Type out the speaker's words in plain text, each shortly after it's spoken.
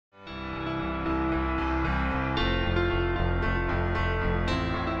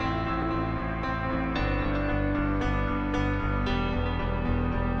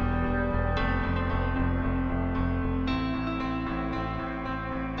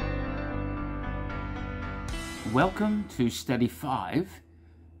Welcome to Study 5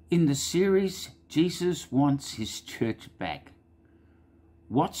 in the series Jesus Wants His Church Back.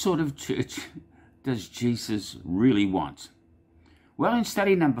 What sort of church does Jesus really want? Well, in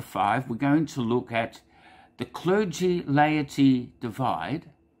study number 5, we're going to look at the clergy-laity divide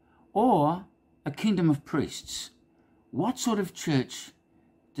or a kingdom of priests. What sort of church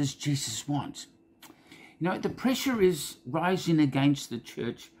does Jesus want? You know, the pressure is rising against the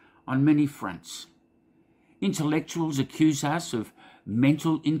church on many fronts. Intellectuals accuse us of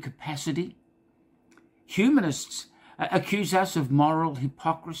mental incapacity. Humanists accuse us of moral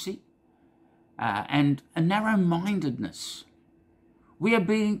hypocrisy and a narrow-mindedness. We are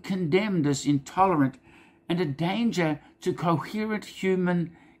being condemned as intolerant and a danger to coherent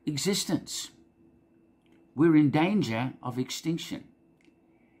human existence. We're in danger of extinction.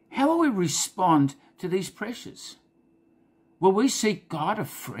 How will we respond to these pressures? Will we seek God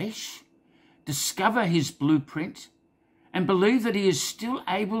afresh, discover his blueprint, and believe that he is still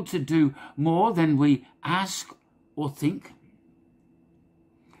able to do more than we ask or think?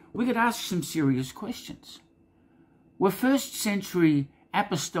 We could ask some serious questions. Were first century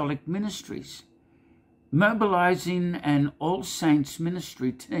apostolic ministries mobilizing an all saints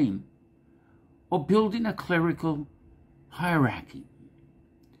ministry team or building a clerical hierarchy?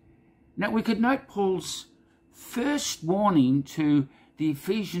 Now we could note Paul's first warning to the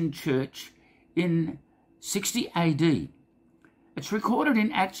Ephesian church in 60 AD. It's recorded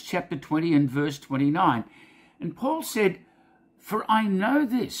in Acts chapter 20 and verse 29. And Paul said, "For I know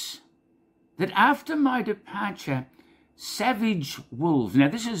this, that after my departure, savage wolves," now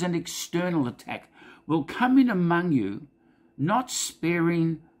this is an external attack, "will come in among you, not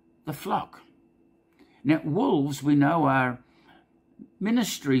sparing the flock." Now wolves, we know, are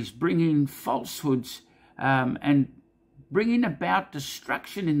ministries bringing falsehoods and bringing about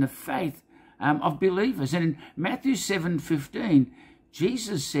destruction in the faith of believers. And in Matthew 7:15,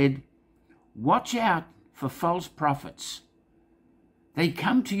 Jesus said, "Watch out for false prophets. They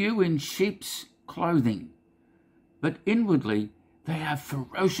come to you in sheep's clothing, but inwardly they are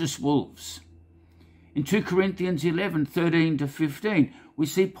ferocious wolves." In 2 Corinthians 11:13-15, we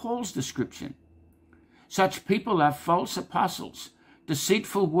see Paul's description. "Such people are false apostles,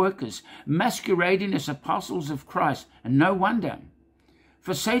 deceitful workers, masquerading as apostles of Christ, and no wonder.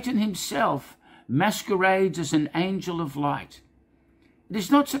 For Satan himself masquerades as an angel of light. It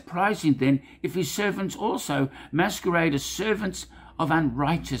is not surprising then if his servants also masquerade as servants of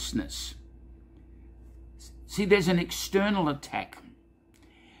unrighteousness." See, there's an external attack.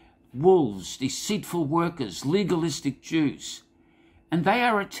 Wolves, deceitful workers, legalistic Jews, and they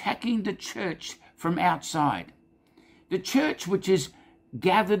are attacking the church from outside. The church which is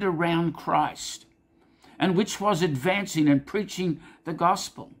gathered around Christ and which was advancing and preaching the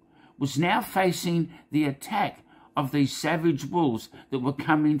gospel was now facing the attack of these savage wolves that were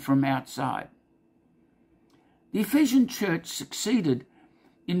coming from outside. The Ephesian church succeeded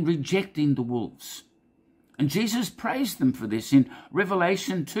in rejecting the wolves, and Jesus praised them for this in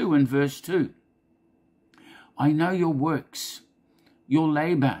Revelation 2 and verse 2. "I know your works, your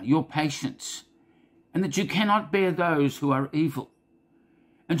labor, your patience, and that you cannot bear those who are evil.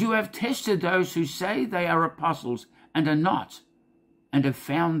 And you have tested those who say they are apostles and are not, and have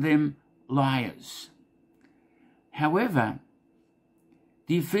found them liars." However,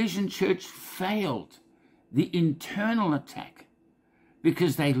 the Ephesian church failed the internal attack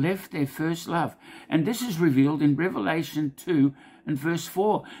because they left their first love. And this is revealed in Revelation 2 and verse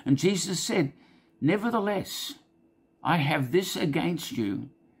 4. And Jesus said, "Nevertheless, I have this against you,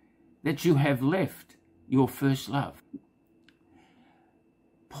 that you have left your first love."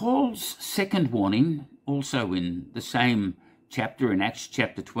 Paul's second warning, also in the same chapter in Acts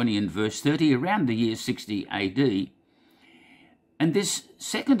chapter 20 and verse 30, around the year 60 AD, and this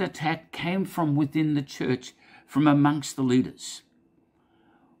second attack came from within the church, from amongst the leaders.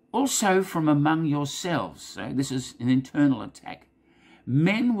 "Also from among yourselves," so this is an internal attack,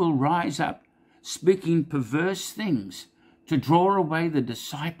 "men will rise up speaking perverse things to draw away the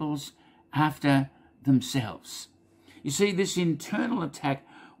disciples after themselves." You see, this internal attack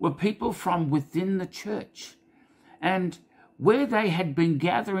were people from within the church. And where they had been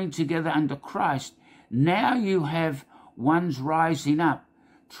gathering together under Christ, now you have ones rising up,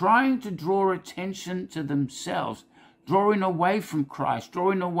 trying to draw attention to themselves, drawing away from Christ,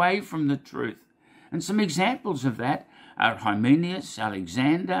 drawing away from the truth. And some examples of that are Hymenaeus,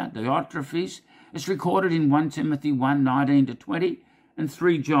 Alexander, Diotrephes. It's recorded in 1 Timothy 1:19-20 and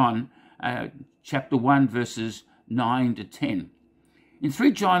 3 John chapter 1 verses 9-10. In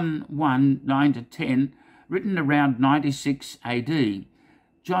 3 John 1:9-10, written around 96 AD,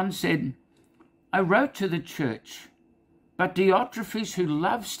 John said, I wrote to the church, but Diotrephes, who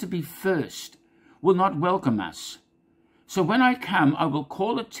loves to be first, will not welcome us. So when I come, I will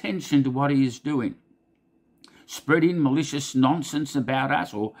call attention to what he is doing, spreading malicious nonsense about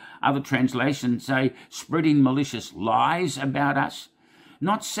us, or other translations say spreading malicious lies about us.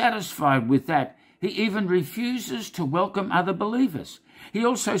 Not satisfied with that, he even refuses to welcome other believers. He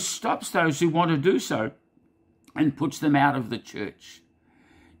also stops those who want to do so and puts them out of the church.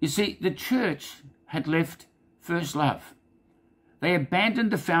 You see, the church had left first love. They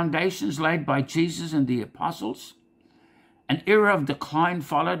abandoned the foundations laid by Jesus and the apostles. An era of decline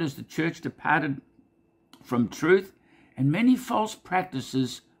followed as the church departed from truth, and many false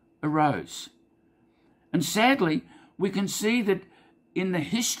practices arose. And sadly, we can see that in the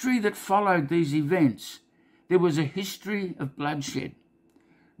history that followed these events, there was a history of bloodshed.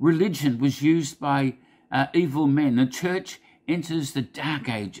 Religion was used by evil men. The church enters the Dark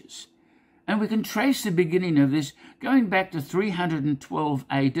Ages. And we can trace the beginning of this going back to 312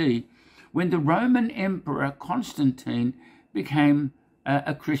 AD, when the Roman Emperor Constantine became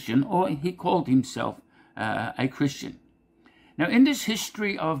a Christian, or he called himself a Christian. Now, in this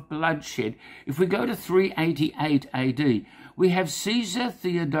history of bloodshed, if we go to 388 AD, we have Caesar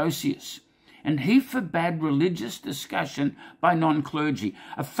Theodosius, and he forbade religious discussion by non-clergy.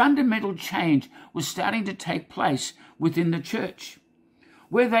 A fundamental change was starting to take place within the church,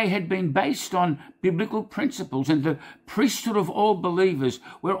 where they had been based on biblical principles and the priesthood of all believers,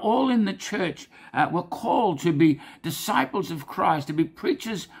 where all in the church were called to be disciples of Christ, to be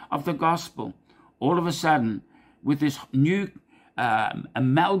preachers of the gospel. All of a sudden, with this new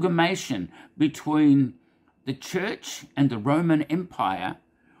amalgamation between the church and the Roman Empire,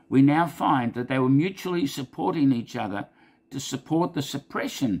 we now find that they were mutually supporting each other to support the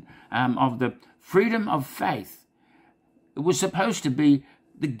suppression of the freedom of faith. It was supposed to be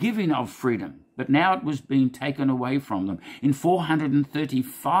the giving of freedom, but now it was being taken away from them. In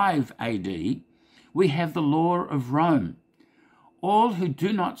 435 AD, we have the law of Rome. All who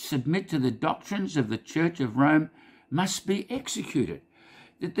do not submit to the doctrines of the Church of Rome must be executed.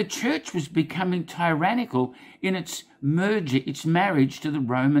 That the church was becoming tyrannical in its marriage to the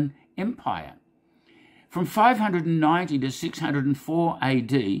Roman Empire. From 590 to 604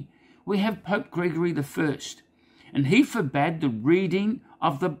 AD, we have Pope Gregory I, and he forbade the reading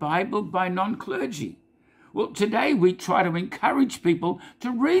of the Bible by non-clergy. Well, today we try to encourage people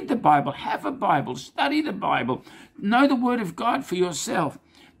to read the Bible, have a Bible, study the Bible, know the Word of God for yourself.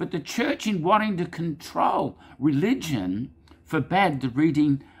 But the church, in wanting to control religion, forbade the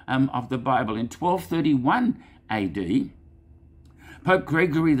reading of the Bible. In 1231 AD, Pope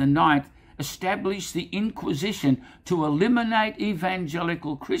Gregory IX established the Inquisition to eliminate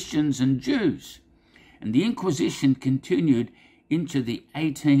evangelical Christians and Jews. And the Inquisition continued into the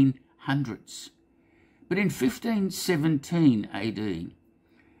 1800s. But in 1517 AD,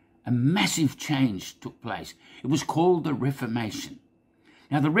 a massive change took place. It was called the Reformation.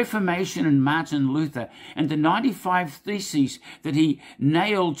 Now, the Reformation and Martin Luther and the 95 Theses that he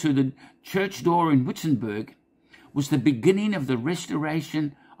nailed to the church door in Wittenberg was the beginning of the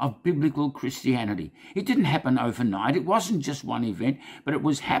restoration of biblical Christianity. It didn't happen overnight. It wasn't just one event, but it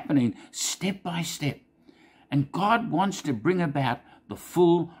was happening step by step. And God wants to bring about the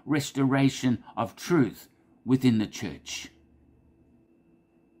full restoration of truth within the church.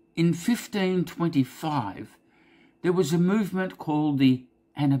 In 1525, there was a movement called the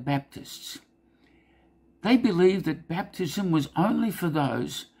Anabaptists. They believed that baptism was only for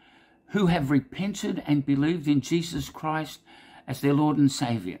those who have repented and believed in Jesus Christ as their Lord and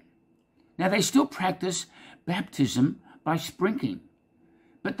Saviour. Now, they still practice baptism by sprinkling,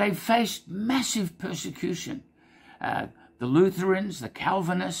 but they faced massive persecution. The Lutherans, the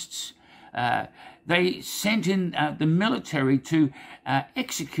Calvinists, they sent in the military to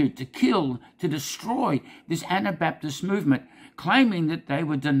execute, to kill, to destroy this Anabaptist movement, claiming that they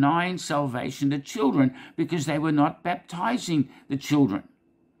were denying salvation to children because they were not baptizing the children.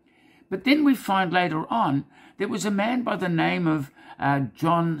 But then we find later on there was a man by the name of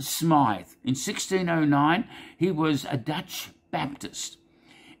John Smythe. In 1609, he was a Dutch Baptist,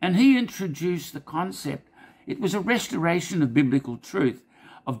 and he introduced the concept. It was a restoration of biblical truth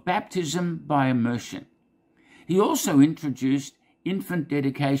of baptism by immersion. He also introduced infant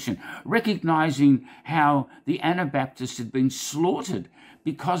dedication, recognizing how the Anabaptists had been slaughtered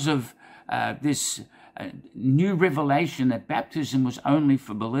because of this new revelation that baptism was only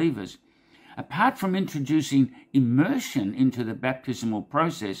for believers. Apart from introducing immersion into the baptismal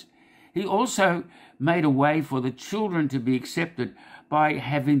process, he also made a way for the children to be accepted by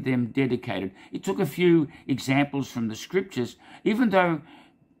having them dedicated. He took a few examples from the scriptures, even though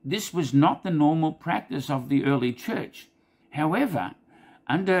this was not the normal practice of the early church. However,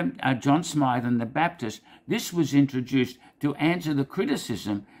 under John Smythe and the Baptists, this was introduced to answer the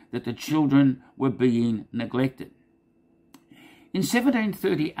criticism that the children were being neglected. In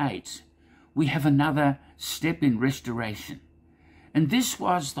 1738, we have another step in restoration, and this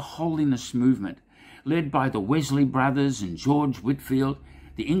was the holiness movement, led by the Wesley brothers and George Whitefield,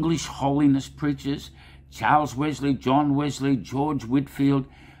 the English holiness preachers, Charles Wesley, John Wesley, George Whitefield.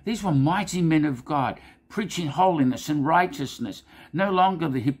 These were mighty men of God, preaching holiness and righteousness, no longer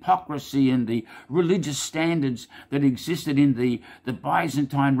the hypocrisy and the religious standards that existed in the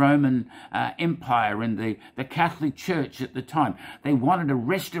Byzantine Roman Empire and the Catholic Church at the time. They wanted a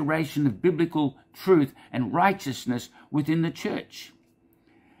restoration of biblical truth and righteousness within the church.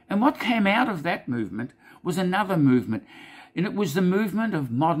 And what came out of that movement was another movement, and it was the movement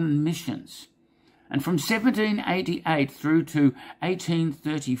of modern missions. And from 1788 through to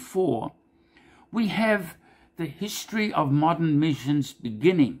 1834, we have the history of modern missions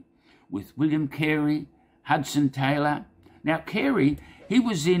beginning with William Carey, Hudson Taylor. Now, Carey, he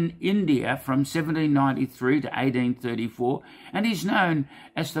was in India from 1793 to 1834, and he's known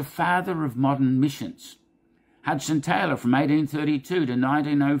as the father of modern missions. Hudson Taylor, from 1832 to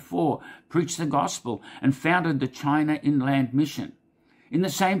 1904, preached the gospel and founded the China Inland Mission. In the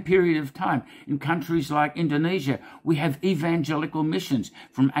same period of time, in countries like Indonesia, we have evangelical missions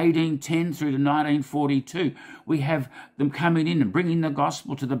from 1810 through to 1942. We have them coming in and bringing the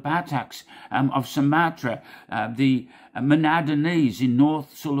gospel to the Bataks of Sumatra, the Manadonese in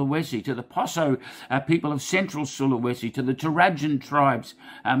North Sulawesi, to the Poso people of Central Sulawesi, to the Torajan tribes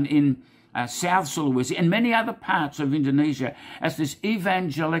in South Sulawesi, and many other parts of Indonesia, as this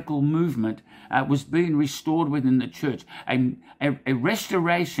evangelical movement was being restored within the church, a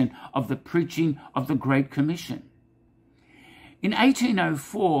restoration of the preaching of the Great Commission. In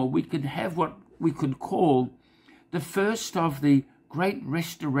 1804, we could have what we could call the first of the Great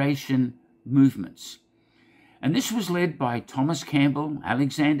Restoration movements. And this was led by Thomas Campbell,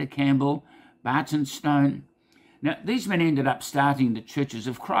 Alexander Campbell, Barton Stone. Now, these men ended up starting the Churches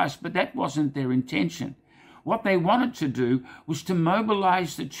of Christ, but that wasn't their intention. What they wanted to do was to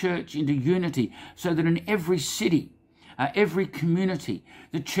mobilize the church into unity so that in every city, every community,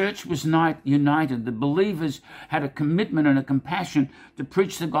 the church was united. The believers had a commitment and a compassion to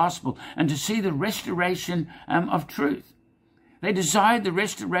preach the gospel and to see the restoration of truth. They desired the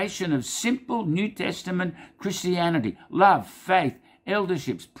restoration of simple New Testament Christianity, love, faith,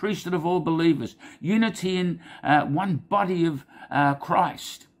 elderships, priesthood of all believers, unity in one body of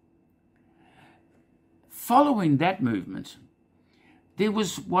Christ. Following that movement, there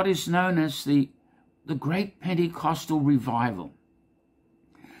was what is known as the Great Pentecostal Revival.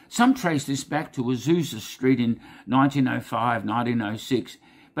 Some trace this back to Azusa Street in 1905, 1906,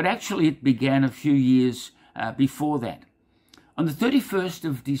 but actually it began a few years before that. On the 31st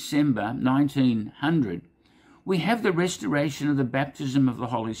of December 1900, we have the restoration of the baptism of the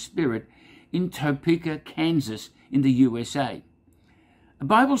Holy Spirit in Topeka, Kansas, in the USA. A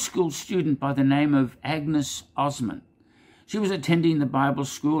Bible school student by the name of Agnes Osman, she was attending the Bible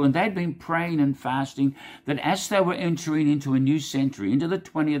school, and they'd been praying and fasting that as they were entering into a new century, into the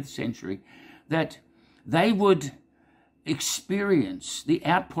 20th century, that they would experience the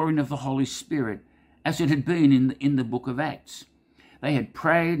outpouring of the Holy Spirit as it had been in the book of Acts. They had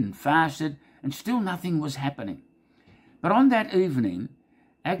prayed and fasted, and still nothing was happening. But on that evening,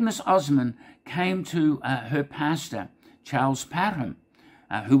 Agnes Osman came to her pastor, Charles Parham,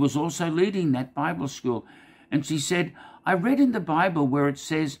 who was also leading that Bible school, and she said, I read in the Bible where it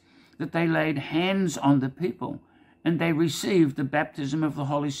says that they laid hands on the people and they received the baptism of the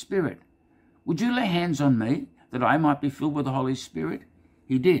Holy Spirit. Would you lay hands on me that I might be filled with the Holy Spirit?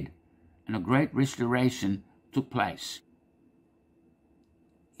 He did, and a great restoration took place.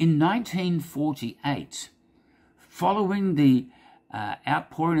 In 1948, following the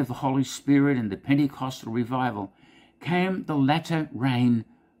outpouring of the Holy Spirit and the Pentecostal revival, came the Latter Rain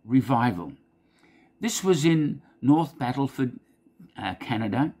Revival. This was in North Battleford,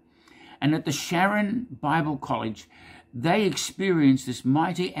 Canada, and at the Sharon Bible College, they experienced this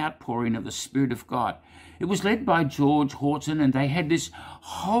mighty outpouring of the Spirit of God. It was led by George Horton, and they had this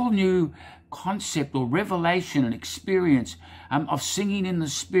whole new concept or revelation and experience of singing in the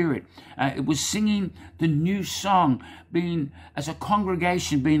Spirit. It was singing the new song, being as a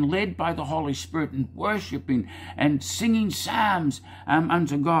congregation, being led by the Holy Spirit and worshiping and singing psalms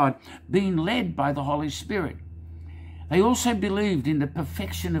unto God, being led by the Holy Spirit. They also believed in the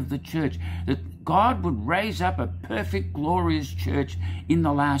perfection of the church, that God would raise up a perfect, glorious church in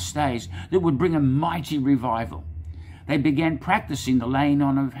the last days that would bring a mighty revival. They began practicing the laying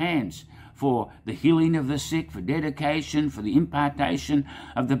on of hands for the healing of the sick, for dedication, for the impartation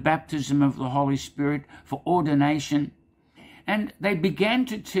of the baptism of the Holy Spirit, for ordination. And they began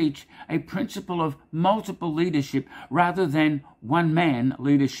to teach a principle of multiple leadership rather than one-man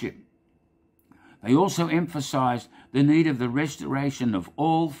leadership. They also emphasized the need of the restoration of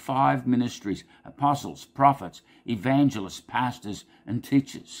all 5 ministries: apostles, prophets, evangelists, pastors, and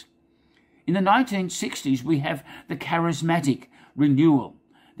teachers. In the 1960s, we have the charismatic renewal.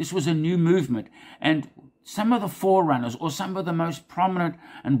 This was a new movement, and some of the forerunners, or some of the most prominent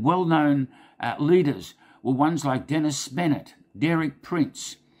and well-known leaders, were ones like Dennis Bennett, Derek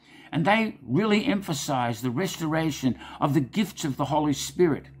Prince, and they really emphasized the restoration of the gifts of the Holy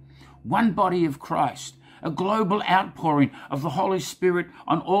Spirit, one body of Christ, a global outpouring of the Holy Spirit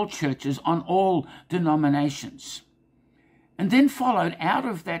on all churches, on all denominations. And then followed out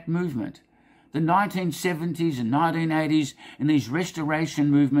of that movement, the 1970s and 1980s, and these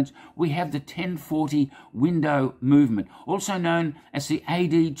restoration movements, we have the 1040 window movement, also known as the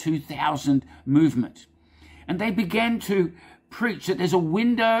AD 2000 movement. And they began to preach that there's a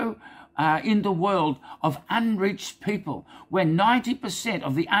window in the world of unreached people, where 90%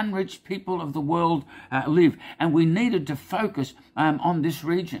 of the unreached people of the world live, and we needed to focus on this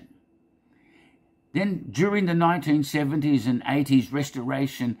region. Then during the 1970s and 80s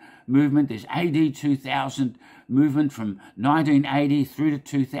restoration movement, there's AD 2000 movement from 1980 through to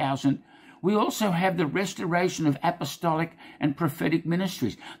 2000. We also have the restoration of apostolic and prophetic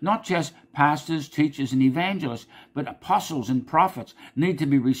ministries. Not just pastors, teachers, and evangelists, but apostles and prophets need to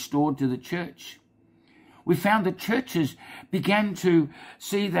be restored to the church. We found that churches began to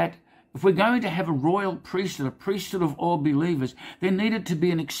see that if we're going to have a royal priesthood, a priesthood of all believers, there needed to be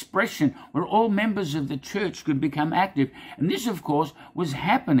an expression where all members of the church could become active. And this, of course, was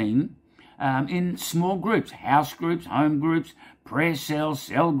happening in small groups: house groups, home groups, prayer cells,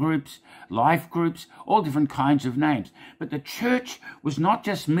 cell groups, life groups, all different kinds of names. But the church was not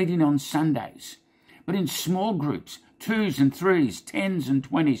just meeting on Sundays, but in small groups, 2s and 3s, 10s and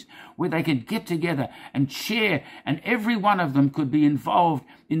 20s, where they could get together and share, and every one of them could be involved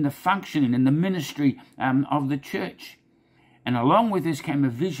in the functioning and the ministry of the church. And along with this came a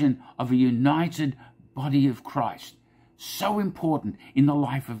vision of a united body of Christ, so important in the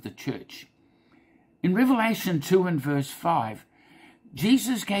life of the church. In Revelation 2 and verse 5,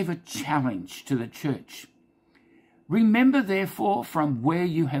 Jesus gave a challenge to the church. Remember, therefore, from where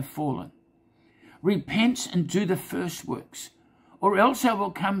you have fallen. Repent and do the first works, or else I will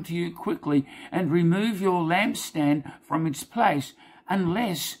come to you quickly and remove your lampstand from its place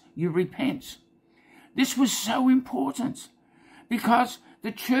unless you repent. This was so important because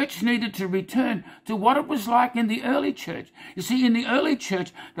the church needed to return to what it was like in the early church. You see, in the early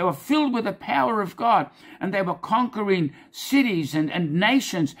church, they were filled with the power of God, and they were conquering cities and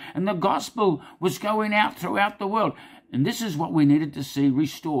nations, and the gospel was going out throughout the world. And this is what we needed to see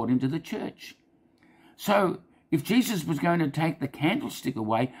restored into the church. So if Jesus was going to take the candlestick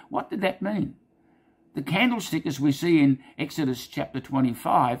away, what did that mean? The candlestick, as we see in Exodus chapter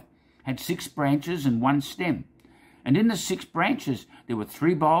 25, had 6 branches and 1 stem. And in the 6 branches, there were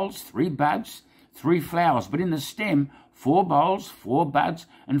 3 bowls, 3 buds, 3 flowers. But in the stem, 4 bowls, 4 buds,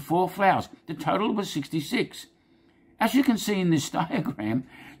 and 4 flowers. The total was 66. As you can see in this diagram,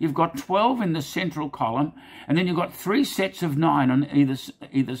 you've got 12 in the central column, and then you've got 3 sets of 9 on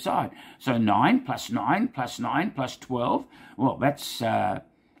either side. So 9 plus 9 plus 9 plus 12, well, that's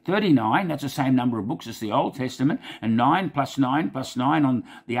 39. That's the same number of books as the Old Testament. And 9 plus 9 plus 9 on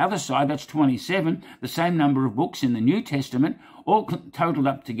the other side, that's 27. The same number of books in the New Testament, all totaled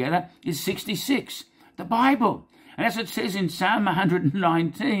up together, is 66. The Bible. And as it says in Psalm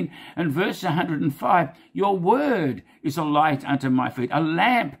 119 and verse 105, your word is a light unto my feet, a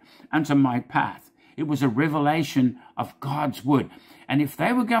lamp unto my path. It was a revelation of God's word. And if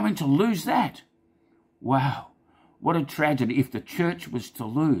they were going to lose that, wow, what a tragedy if the church was to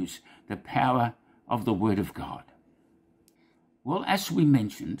lose the power of the word of God. Well, as we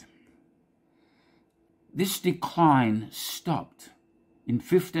mentioned, this decline stopped in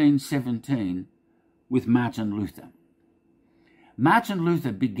 1517 with Martin Luther. Martin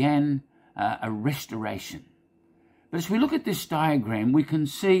Luther began a restoration. But as we look at this diagram, we can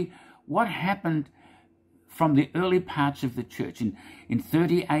see what happened from the early parts of the church. In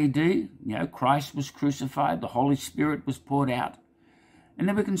 30 AD, Christ was crucified, the Holy Spirit was poured out. And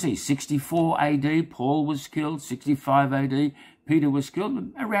then we can see 64 AD, Paul was killed, 65 AD, Peter was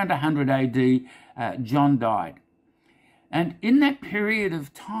killed, around 100 AD, John died. And in that period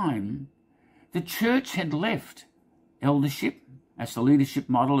of time, the church had left eldership as the leadership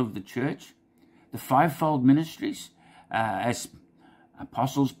model of the church, the fivefold ministries, as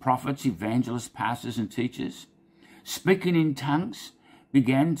apostles, prophets, evangelists, pastors, and teachers. Speaking in tongues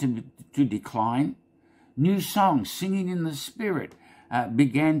began to decline. New songs, singing in the Spirit,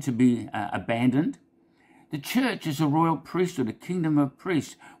 began to be abandoned. The church as a royal priesthood, a kingdom of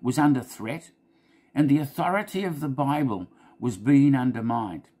priests, was under threat, and the authority of the Bible was being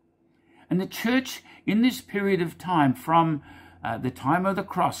undermined. And the church in this period of time, from the time of the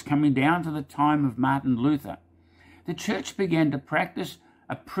cross coming down to the time of Martin Luther, the church began to practice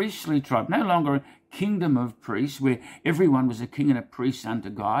a priestly tribe, no longer a kingdom of priests where everyone was a king and a priest unto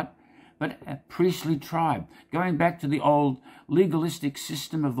God, but a priestly tribe, going back to the old legalistic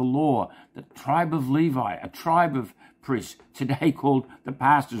system of the law, the tribe of Levi, a tribe of priests, today called the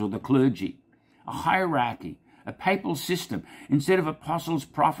pastors or the clergy, a hierarchy, a papal system. Instead of apostles,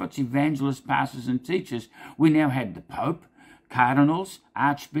 prophets, evangelists, pastors, and teachers, we now had the Pope, cardinals,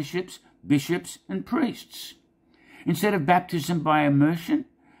 archbishops, bishops, and priests. Instead of baptism by immersion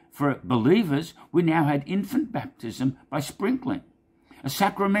for believers, we now had infant baptism by sprinkling. A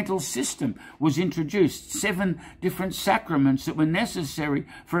sacramental system was introduced, 7 different sacraments that were necessary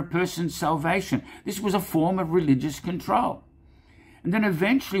for a person's salvation. This was a form of religious control. And then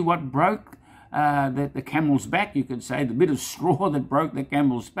eventually what broke the camel's back, you could say, the bit of straw that broke the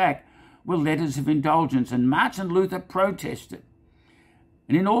camel's back, were letters of indulgence. And Martin Luther protested.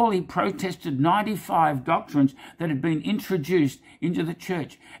 And in all, he protested 95 doctrines that had been introduced into the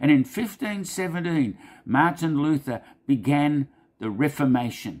church. And in 1517, Martin Luther began the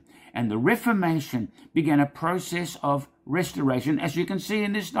Reformation. And the Reformation began a process of restoration, as you can see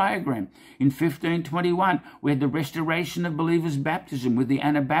in this diagram. In 1521, we had the restoration of believers' baptism with the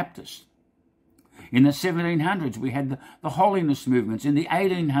Anabaptists. In the 1700s, we had the holiness movements. In the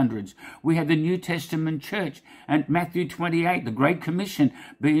 1800s, we had the New Testament church and Matthew 28, the Great Commission,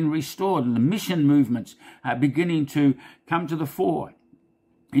 being restored, and the mission movements beginning to come to the fore.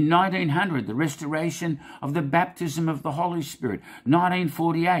 In 1900, the restoration of the baptism of the Holy Spirit.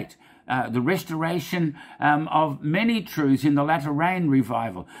 1948, the restoration of many truths in the Latter Rain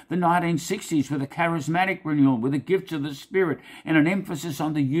revival. The 1960s with a charismatic renewal, with the gifts of the Spirit and an emphasis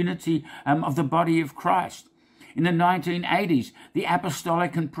on the unity of the body of Christ. In the 1980s, the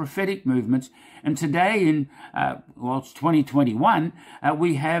apostolic and prophetic movements. And today in, it's 2021,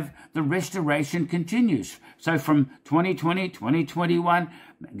 we have the restoration continues. So from 2020, 2021,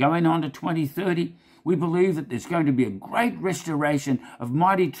 going on to 2030, we believe that there's going to be a great restoration of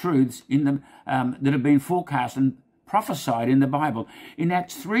mighty truths in the, that have been forecast and prophesied in the Bible. In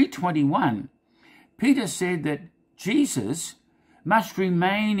Acts 3:21, Peter said that Jesus must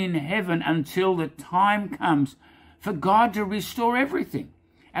remain in heaven until the time comes for God to restore everything,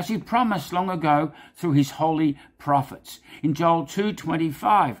 as he promised long ago through his holy prophets. In Joel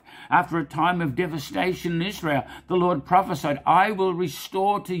 2:25, after a time of devastation in Israel, the Lord prophesied, I will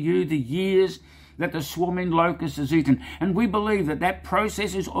restore to you the years that the swarming locust has eaten. And we believe that that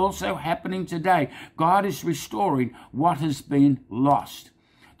process is also happening today. God is restoring what has been lost.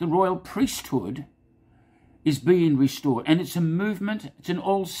 The royal priesthood is being restored, and it's a movement, it's an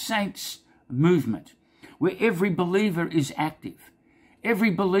all saints movement, where every believer is active.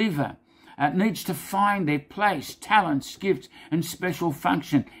 Every believer needs to find their place, talents, gifts, and special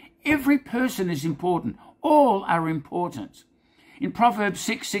function. Every person is important. All are important. In Proverbs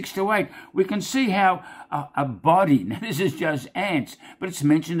 6:6-8, we can see how a body, now this is just ants, but it's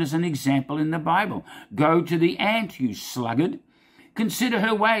mentioned as an example in the Bible. Go to the ant, you sluggard. Consider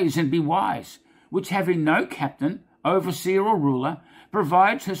her ways and be wise, which having no captain, overseer, or ruler,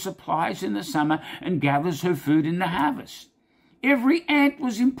 provides her supplies in the summer and gathers her food in the harvest. Every ant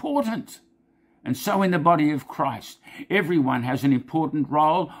was important. And so in the body of Christ, everyone has an important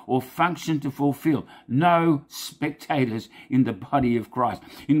role or function to fulfill. No spectators in the body of Christ.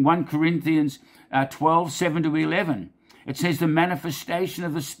 In 1 Corinthians 12:7-11, it says the manifestation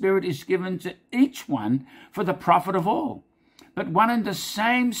of the Spirit is given to each one for the profit of all. But one and the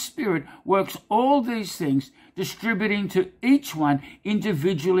same Spirit works all these things, distributing to each one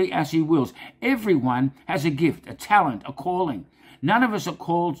individually as he wills. Everyone has a gift, a talent, a calling. None of us are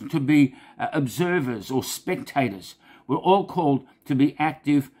called to be observers or spectators. We're all called to be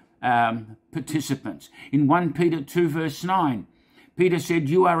active participants. In 1 Peter 2:9, Peter said,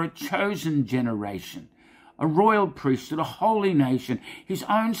 you are a chosen generation, a royal priesthood, a holy nation, his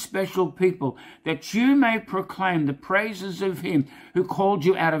own special people, that you may proclaim the praises of him who called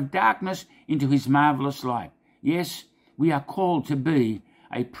you out of darkness into his marvelous light. Yes, we are called to be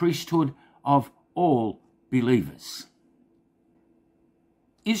a priesthood of all believers.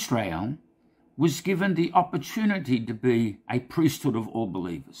 Israel was given the opportunity to be a priesthood of all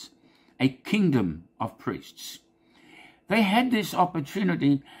believers, a kingdom of priests. They had this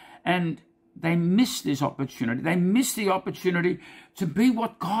opportunity and they missed this opportunity. They missed the opportunity to be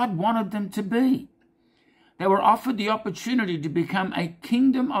what God wanted them to be. They were offered the opportunity to become a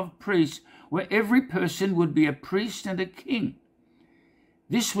kingdom of priests where every person would be a priest and a king.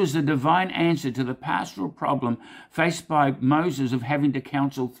 This was the divine answer to the pastoral problem faced by Moses of having to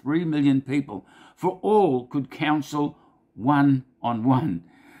counsel 3 million people, for all could counsel one-on-one.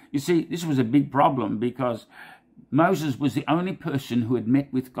 You see, this was a big problem because Moses was the only person who had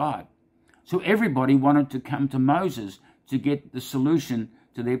met with God. So everybody wanted to come to Moses to get the solution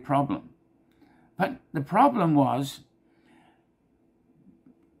to their problem. But the problem was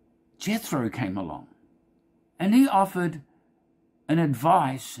Jethro came along and he offered an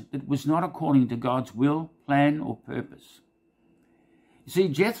advice that was not according to God's will, plan, or purpose. You see,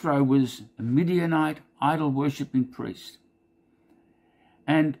 Jethro was a Midianite idol-worshipping priest.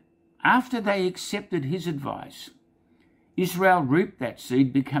 And after they accepted his advice, Israel reaped that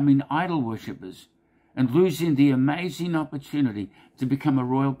seed, becoming idol worshippers and losing the amazing opportunity to become a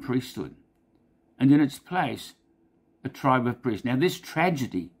royal priesthood, and in its place, a tribe of priests. Now, this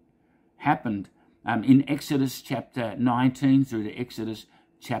tragedy happened in Exodus chapter 19 through to Exodus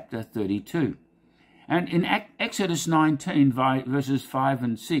chapter 32. And in Exodus 19, verses 5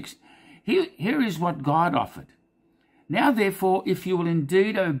 and 6, here is what God offered. Now, therefore, if you will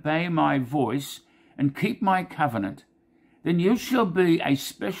indeed obey my voice and keep my covenant, then you shall be a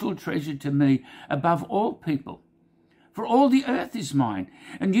special treasure to me above all people. For all the earth is mine,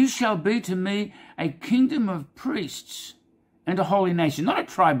 and you shall be to me a kingdom of priests and a holy nation. Not a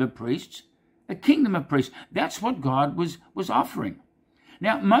tribe of priests, a kingdom of priests. That's what God was offering.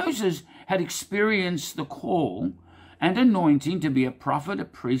 Now, Moses had experienced the call and anointing to be a prophet, a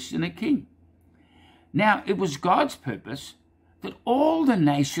priest, and a king. Now, it was God's purpose that all the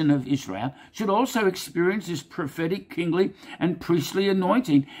nation of Israel should also experience this prophetic, kingly, and priestly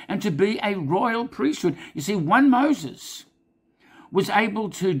anointing and to be a royal priesthood. You see, one Moses was able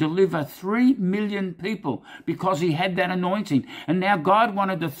to deliver 3 million people because he had that anointing. And now God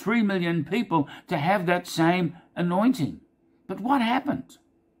wanted the 3 million people to have that same anointing. But what happened?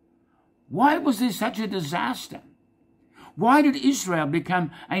 Why was there such a disaster? Why did Israel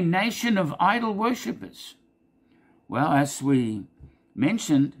become a nation of idol worshippers? Well, as we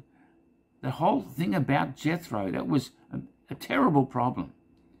mentioned, the whole thing about Jethro, that was a terrible problem.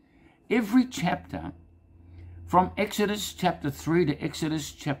 Every chapter, from Exodus chapter 3 to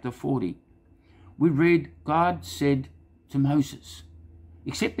Exodus chapter 40, we read God said to Moses,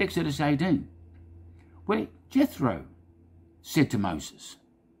 except Exodus 18, where Jethro said to Moses.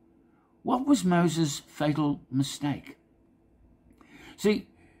 What was Moses' fatal mistake? See,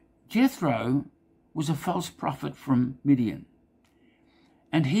 Jethro was a false prophet from Midian,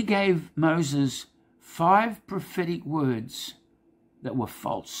 and he gave Moses 5 prophetic words that were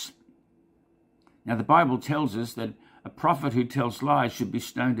false. Now, the Bible tells us that a prophet who tells lies should be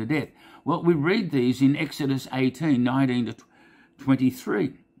stoned to death. Well, we read these in Exodus 18, 19 to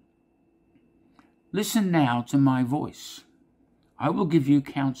 23. Listen now to my voice. I will give you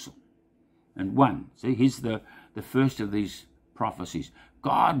counsel. And 1, see, here's the first of these prophecies.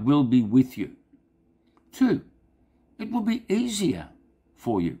 God will be with you. 2, it will be easier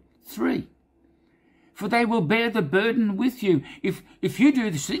for you. 3, for they will bear the burden with you. If you do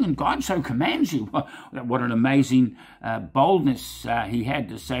this thing and God so commands you, what an amazing boldness he had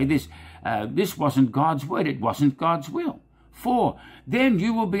to say this. This wasn't God's word. It wasn't God's will. 4, then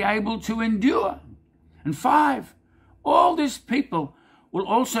you will be able to endure. And 5, all these people will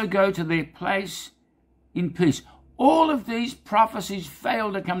also go to their place in peace. All of these prophecies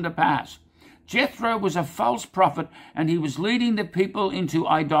failed to come to pass. Jethro was a false prophet, and he was leading the people into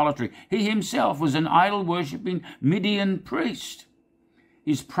idolatry. He himself was an idol-worshipping Midian priest.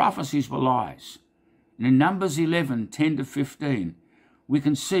 His prophecies were lies. And in Numbers 11, 10 to 15, we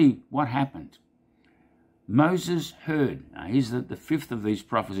can see what happened. Moses heard, now here's the 5th of these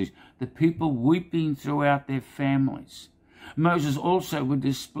prophecies, the people weeping throughout their families. Moses also was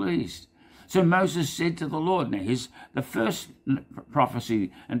displeased. So Moses said to the Lord, now here's the first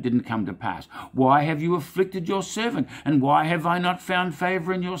prophecy and didn't come to pass. Why have you afflicted your servant? And why have I not found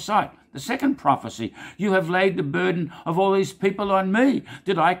favor in your sight? The second prophecy, you have laid the burden of all these people on me.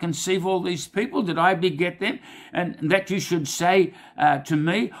 Did I conceive all these people? Did I beget them? And that you should say to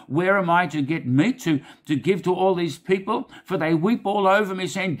me, where am I to get meat to give to all these people? For they weep all over me,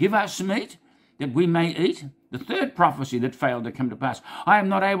 saying, give us meat that we may eat. The third prophecy that failed to come to pass. I am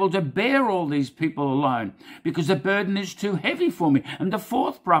not able to bear all these people alone because the burden is too heavy for me. And the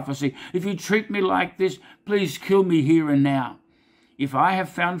fourth prophecy, if you treat me like this, please kill me here and now. if I have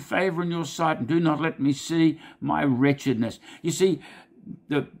found favor in your sight, and do not let me see my wretchedness. You see,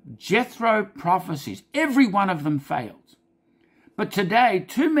 the Jethro prophecies, every one of them failed. But today,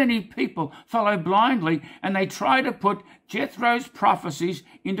 too many people follow blindly and they try to put Jethro's prophecies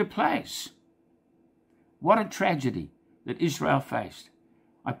into place. What a tragedy that Israel faced.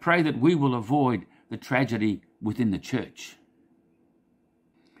 I pray that we will avoid the tragedy within the church.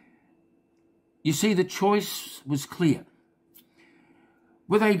 You see, the choice was clear.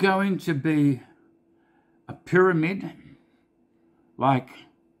 Were they going to be a pyramid like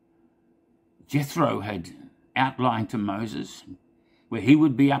Jethro had outlined to Moses, where he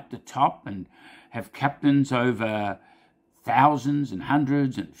would be up the top and have captains over thousands and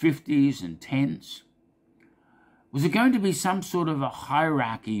hundreds and fifties and tens? Was it going to be some sort of a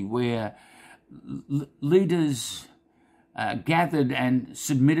hierarchy where leaders gathered and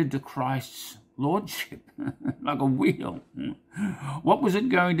submitted to Christ's lordship like a wheel? What was it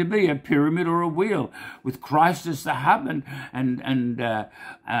going to be, a pyramid or a wheel, with Christ as the hub and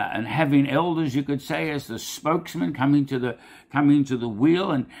having elders, you could say, as the spokesman coming to the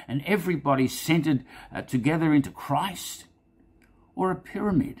wheel, and everybody centered together into Christ? Or a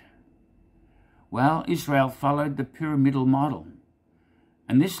pyramid? Well, Israel followed the pyramidal model,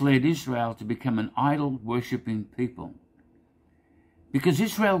 and this led Israel to become an idol-worshipping people. Because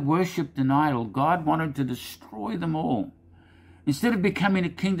Israel worshipped an idol, God wanted to destroy them all. Instead of becoming a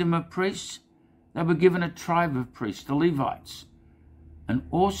kingdom of priests, they were given a tribe of priests, the Levites. An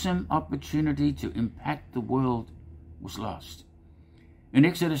awesome opportunity to impact the world was lost. In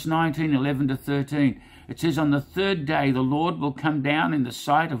Exodus 19:11-13, it says, "On the third day the Lord will come down in the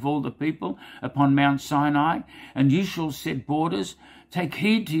sight of all the people upon Mount Sinai, and you shall set borders. Take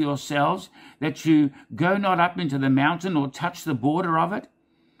heed to yourselves that you go not up into the mountain or touch the border of it.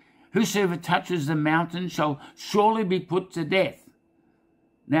 Whosoever touches the mountain shall surely be put to death."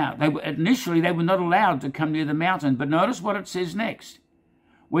 Now, initially they were not allowed to come near the mountain, but notice what it says next.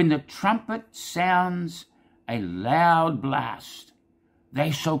 "When the trumpet sounds a loud blast, they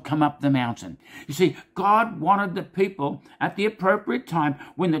shall come up the mountain." You see, God wanted the people at the appropriate time,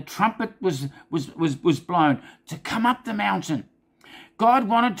 when the trumpet was blown, to come up the mountain. God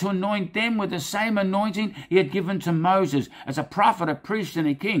wanted to anoint them with the same anointing he had given to Moses as a prophet, a priest, and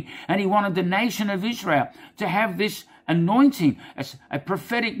a king. And he wanted the nation of Israel to have this anointing as a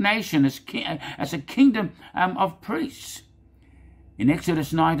prophetic nation, as a kingdom of priests. In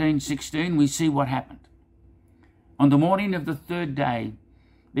Exodus 19:16, we see what happened. On the morning of the third day,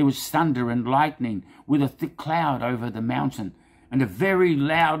 there was thunder and lightning with a thick cloud over the mountain, and a very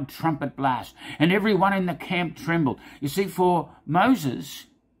loud trumpet blast, and everyone in the camp trembled. You see, for Moses,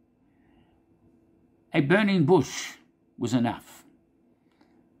 a burning bush was enough.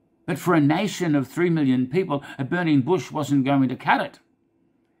 But for a nation of 3 million people, a burning bush wasn't going to cut it.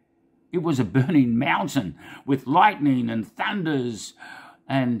 It was a burning mountain with lightning and thunders,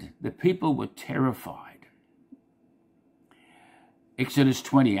 and the people were terrified. Exodus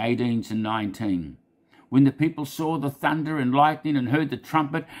 20:18-19. When the people saw the thunder and lightning and heard the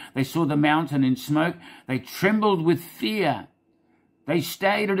trumpet, they saw the mountain in smoke, they trembled with fear. They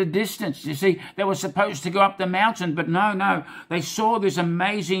stayed at a distance. You see, they were supposed to go up the mountain, but no. They saw this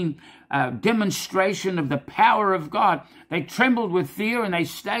amazing demonstration of the power of God. They trembled with fear and they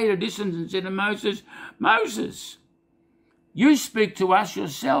stayed at a distance and said to Moses, "Moses, you speak to us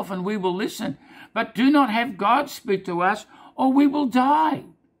yourself and we will listen, but do not have God speak to us or we will die."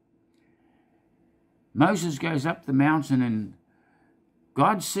 Moses goes up the mountain and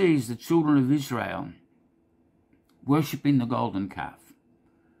God sees the children of Israel worshipping the golden calf.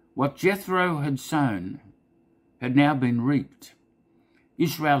 What Jethro had sown had now been reaped.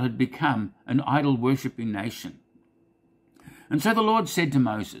 Israel had become an idol-worshipping nation. And so the Lord said to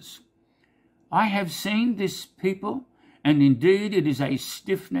Moses, "I have seen this people, and indeed it is a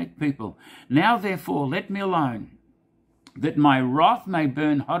stiff-necked people. Now therefore let me alone, that my wrath may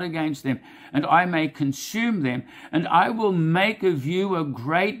burn hot against them, and I may consume them, and I will make of you a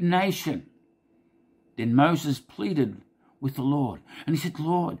great nation." Then Moses pleaded with the Lord, and he said,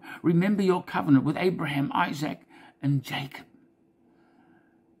 "Lord, remember your covenant with Abraham, Isaac, and Jacob."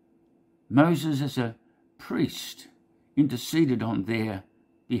 Moses, as a priest, interceded on their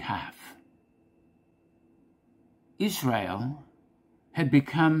behalf. Israel had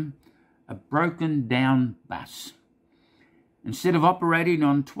become a broken down bus. Instead of operating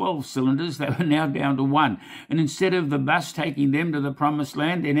on 12 cylinders, they were now down to one. And instead of the bus taking them to the promised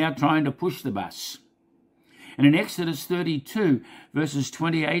land, they're now trying to push the bus. And in Exodus 32, verses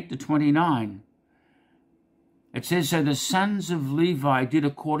 28-29, it says, "So the sons of Levi did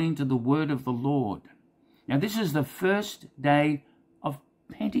according to the word of the Lord." Now this is the first day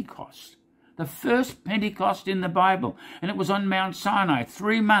Pentecost. The first Pentecost in the Bible. And it was on Mount Sinai,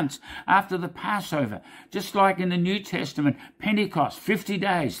 3 months after the Passover. Just like in the New Testament, Pentecost, 50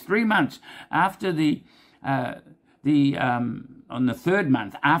 days, 3 months after on the third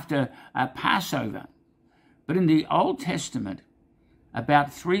month after Passover. But in the Old Testament,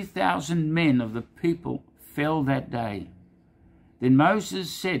 about 3,000 men of the people fell that day. Then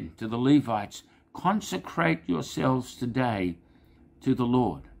Moses said to the Levites, consecrate yourselves today to the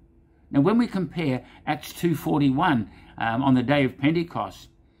Lord. Now, when we compare Acts 2:41 on the day of Pentecost,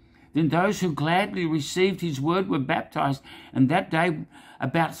 then those who gladly received his word were baptized, and that day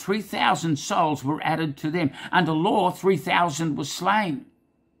about 3,000 souls were added to them. Under law, 3,000 were slain.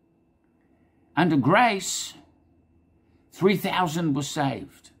 Under grace, 3,000 were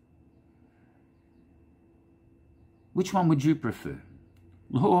saved. Which one would you prefer,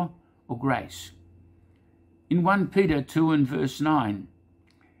 law or grace? In 1 Peter 2 and verse 9,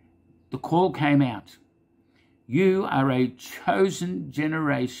 the call came out. You are a chosen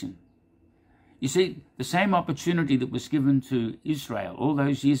generation. You see, the same opportunity that was given to Israel all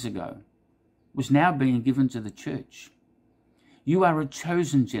those years ago was now being given to the church. You are a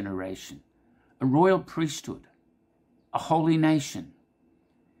chosen generation, a royal priesthood, a holy nation,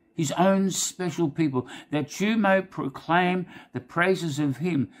 his own special people, that you may proclaim the praises of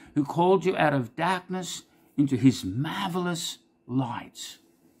him who called you out of darkness into his marvelous light.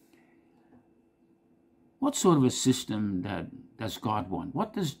 What sort of a system does God want?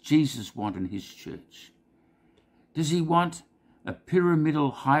 What does Jesus want in his church? Does he want a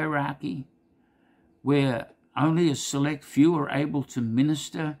pyramidal hierarchy where only a select few are able to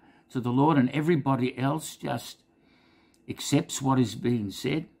minister to the Lord and everybody else just accepts what is being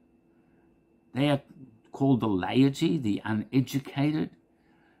said? They are called the laity, the uneducated,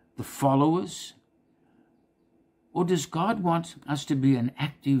 the followers. Or does God want us to be an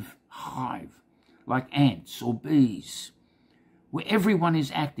active hive, like ants or bees, where everyone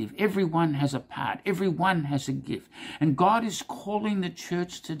is active, everyone has a part, everyone has a gift? And God is calling the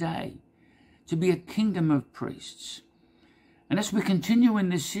church today to be a kingdom of priests. And as we continue in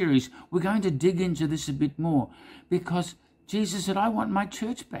this series, we're going to dig into this a bit more, because Jesus said, I want my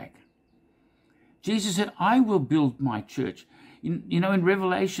church back. Jesus said, I will build my church. In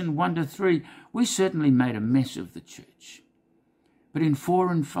Revelation 1-3, we certainly made a mess of the church. But in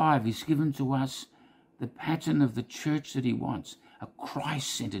 4 and 5, he's given to us the pattern of the church that he wants, a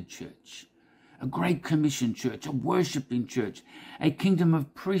Christ-centered church, a Great Commission church, a worshiping church, a kingdom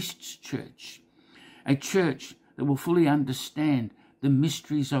of priests church, a church that will fully understand the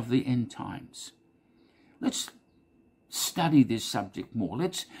mysteries of the end times. Let's study this subject more.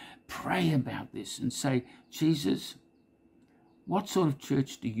 Let's pray about this and say, Jesus, what sort of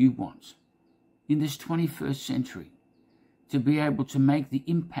church do you want in this 21st century to be able to make the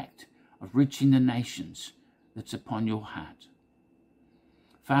impact of reaching the nations that's upon your heart?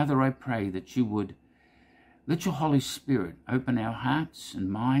 Father, I pray that you would let your Holy Spirit open our hearts and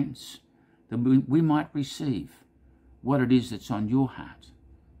minds, that we might receive what it is that's on your heart.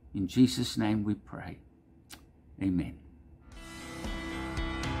 In Jesus' name we pray. Amen.